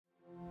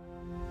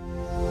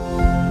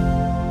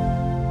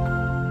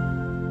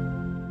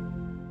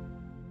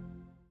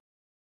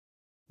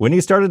When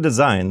you start a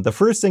design, the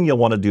first thing you'll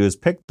want to do is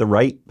pick the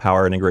right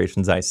power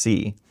integrations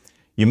IC.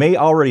 You may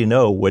already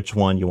know which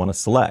one you want to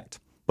select,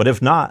 but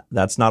if not,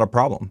 that's not a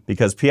problem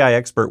because PI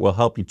Expert will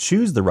help you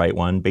choose the right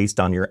one based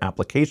on your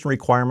application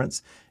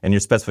requirements and your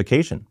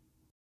specification.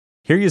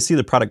 Here you see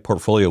the product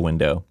portfolio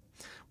window.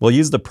 We'll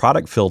use the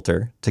product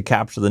filter to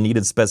capture the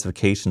needed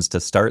specifications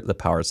to start the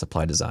power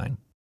supply design.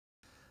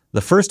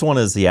 The first one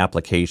is the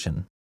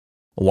application.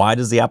 Why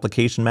does the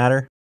application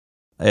matter?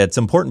 It's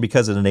important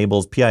because it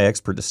enables PI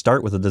Expert to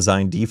start with the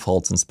design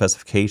defaults and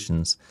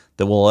specifications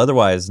that will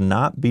otherwise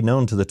not be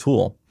known to the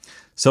tool.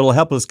 So it'll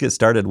help us get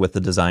started with the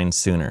design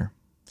sooner.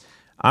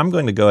 I'm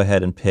going to go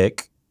ahead and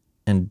pick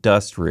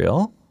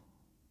industrial,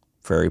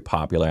 very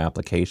popular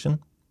application.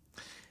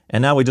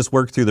 And now we just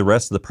work through the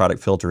rest of the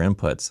product filter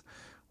inputs.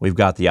 We've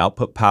got the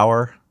output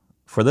power.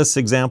 For this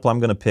example,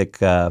 I'm going to pick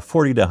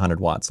 40 to 100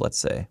 watts, let's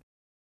say.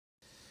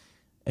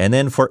 And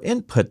then for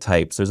input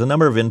types, there's a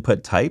number of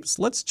input types.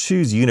 Let's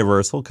choose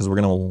universal because we're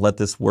going to let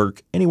this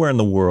work anywhere in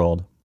the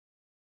world.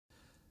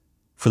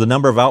 For the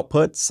number of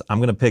outputs, I'm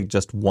going to pick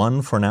just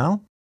one for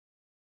now.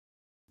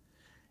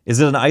 Is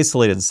it an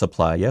isolated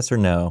supply? Yes or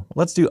no?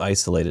 Let's do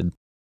isolated.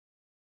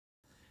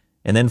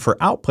 And then for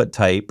output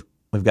type,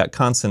 we've got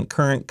constant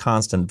current,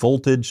 constant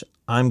voltage.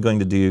 I'm going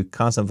to do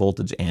constant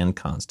voltage and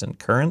constant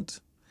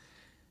current.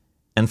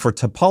 And for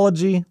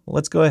topology,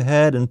 let's go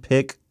ahead and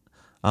pick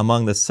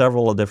among the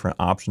several different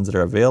options that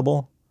are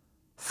available,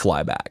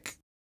 flyback.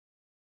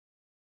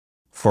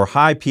 For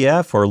high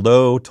PF or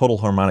low total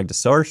harmonic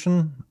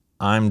distortion,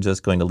 I'm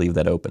just going to leave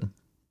that open.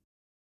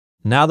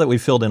 Now that we've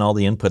filled in all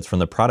the inputs from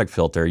the product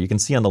filter, you can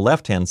see on the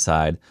left-hand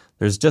side,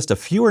 there's just a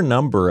fewer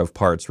number of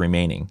parts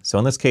remaining. So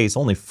in this case,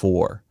 only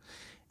 4.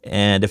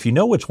 And if you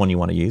know which one you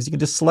want to use, you can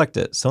just select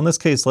it. So in this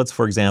case, let's,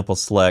 for example,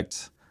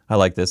 select, I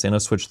like this,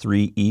 InnoSwitch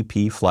 3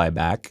 EP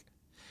flyback.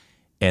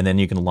 And then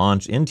you can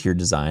launch into your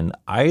design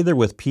either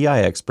with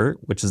PI Expert,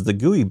 which is the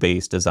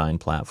GUI-based design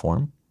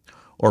platform,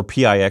 or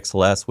PI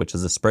XLS, which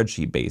is a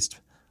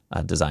spreadsheet-based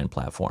design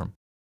platform.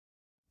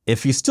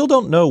 If you still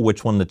don't know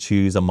which one to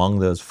choose among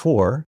those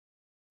 4,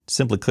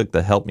 simply click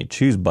the Help Me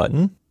Choose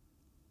button.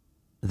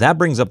 That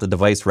brings up the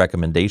device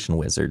recommendation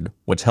wizard,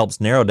 which helps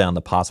narrow down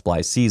the possible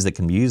ICs that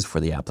can be used for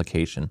the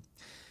application.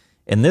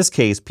 In this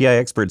case, PI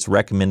Expert's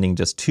recommending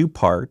just 2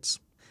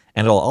 parts,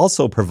 and it'll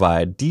also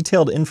provide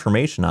detailed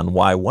information on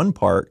why one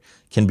part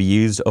can be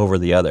used over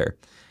the other.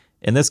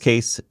 In this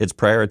case, it's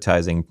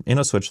prioritizing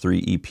InnoSwitch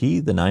 3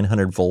 EP, the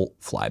 900 volt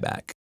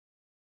flyback.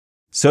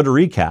 So to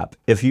recap,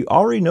 if you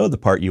already know the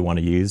part you want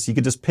to use, you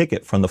could just pick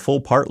it from the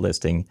full part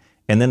listing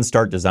and then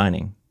start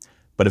designing.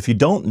 But if you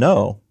don't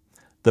know,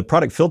 the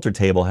product filter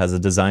table has a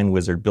design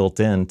wizard built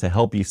in to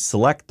help you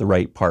select the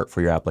right part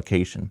for your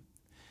application.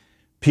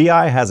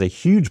 PI has a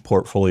huge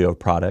portfolio of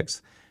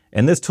products,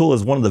 and this tool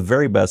is one of the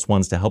very best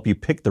ones to help you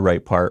pick the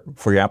right part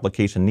for your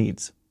application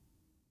needs.